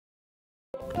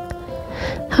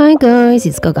Hi guys,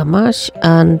 it's GogaMash,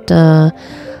 and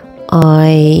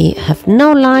I have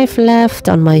no life left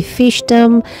on my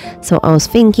Fishdom, so I was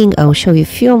thinking I'll show you a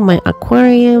few of my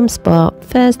aquariums. But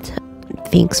first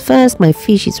things first, my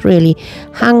fish is really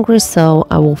hungry, so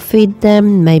I will feed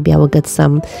them. Maybe I will get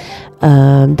some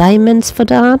diamonds for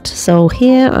that. So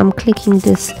here I'm clicking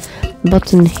this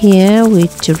button here,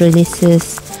 which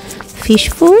releases fish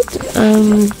food.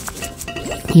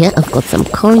 Yeah, I've got some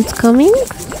coins coming.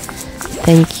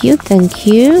 Thank you.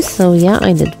 So yeah,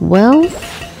 I did well.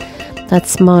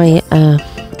 That's my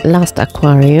last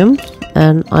aquarium,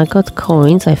 and I got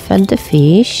coins. I fed the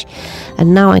fish,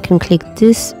 and now I can click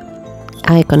this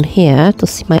icon here to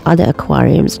see my other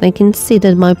aquariums. And I can see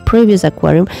that my previous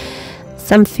aquarium,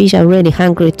 some fish are really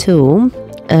hungry too.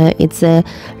 It's a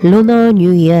Lunar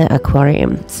New Year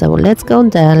aquarium. So let's go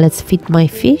there. Let's feed my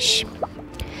fish.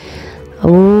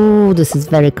 Oh, this is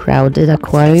very crowded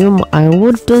aquarium. I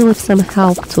would do with some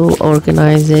help to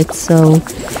organize it. So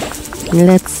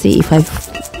let's see if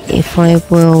I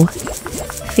will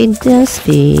feed this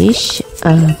fish.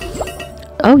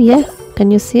 Oh yeah, can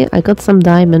you see? I got some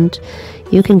diamond.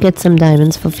 You can get some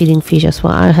diamonds for feeding fish as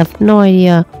well. I have no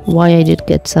idea why I did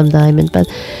get some diamond, but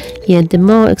yeah, the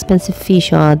more expensive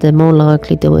fish are, the more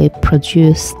likely they will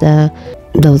produce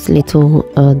those little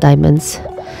diamonds.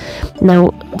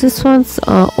 Now these ones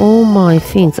are all my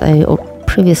things I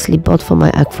previously bought for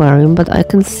my aquarium, but I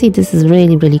can see this is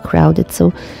really crowded.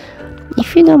 So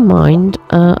if you don't mind,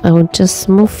 I will just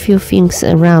move a few things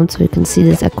around so you can see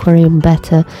this aquarium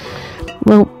better.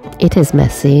 Well, it is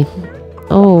messy.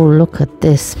 Oh, look at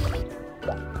this.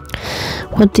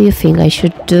 What do you think I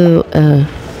should do?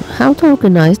 How to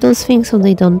organize those things so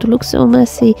they don't look so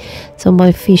messy, so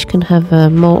my fish can have a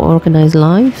more organized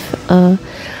life?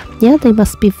 Yeah, they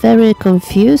must be very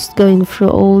confused going through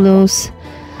all those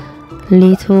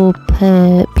little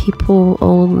people,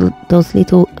 all those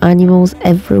little animals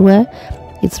everywhere.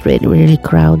 It's really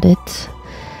crowded.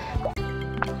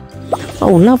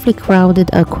 Oh, lovely crowded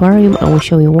aquarium. I will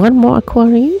show you one more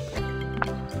aquarium.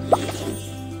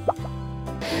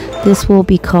 This will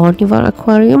be Carnival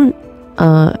Aquarium,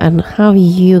 and how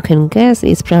you can guess,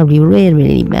 it's probably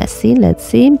really messy. Let's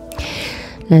see.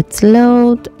 Let's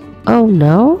load. Oh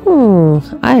no,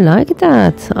 I like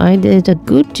that. I did a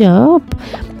good job.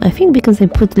 I think because I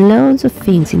put loads of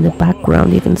things in the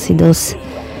background. You can see those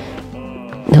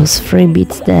three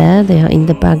bits there. They are in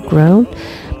the background.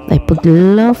 I put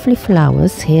lovely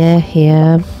flowers here.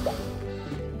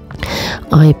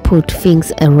 I put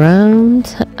things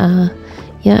around.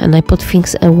 Yeah, and I put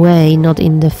things away, not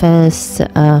in the first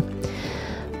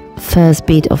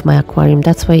bit of my aquarium.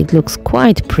 That's why it looks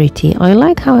quite pretty. I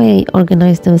like how I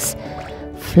organized those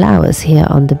flowers here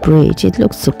on the bridge. It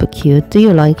looks super cute. Do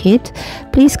you like it?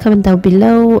 Please comment down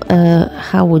below.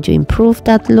 How would you improve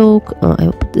that look? I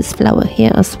will put this flower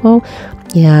here as well.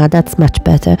 Yeah, that's much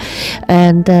better.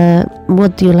 And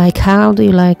what do you like? How do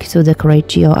you like to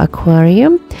decorate your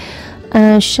aquarium?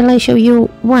 Shall I show you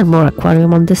one more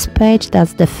aquarium on this page?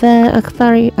 That's the Fair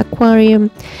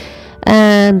Aquarium,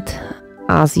 and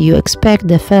as you expect,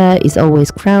 the fair is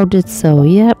always crowded. So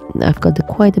yeah, I've got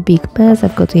quite a big mess.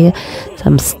 I've got here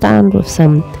some stand with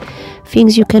some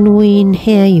things you can win.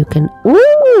 Here you can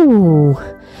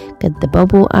get the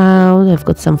bubble out. I've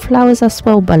got some flowers as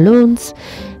well, balloons.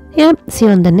 Yeah, see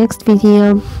you on the next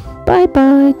video. Bye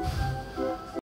bye.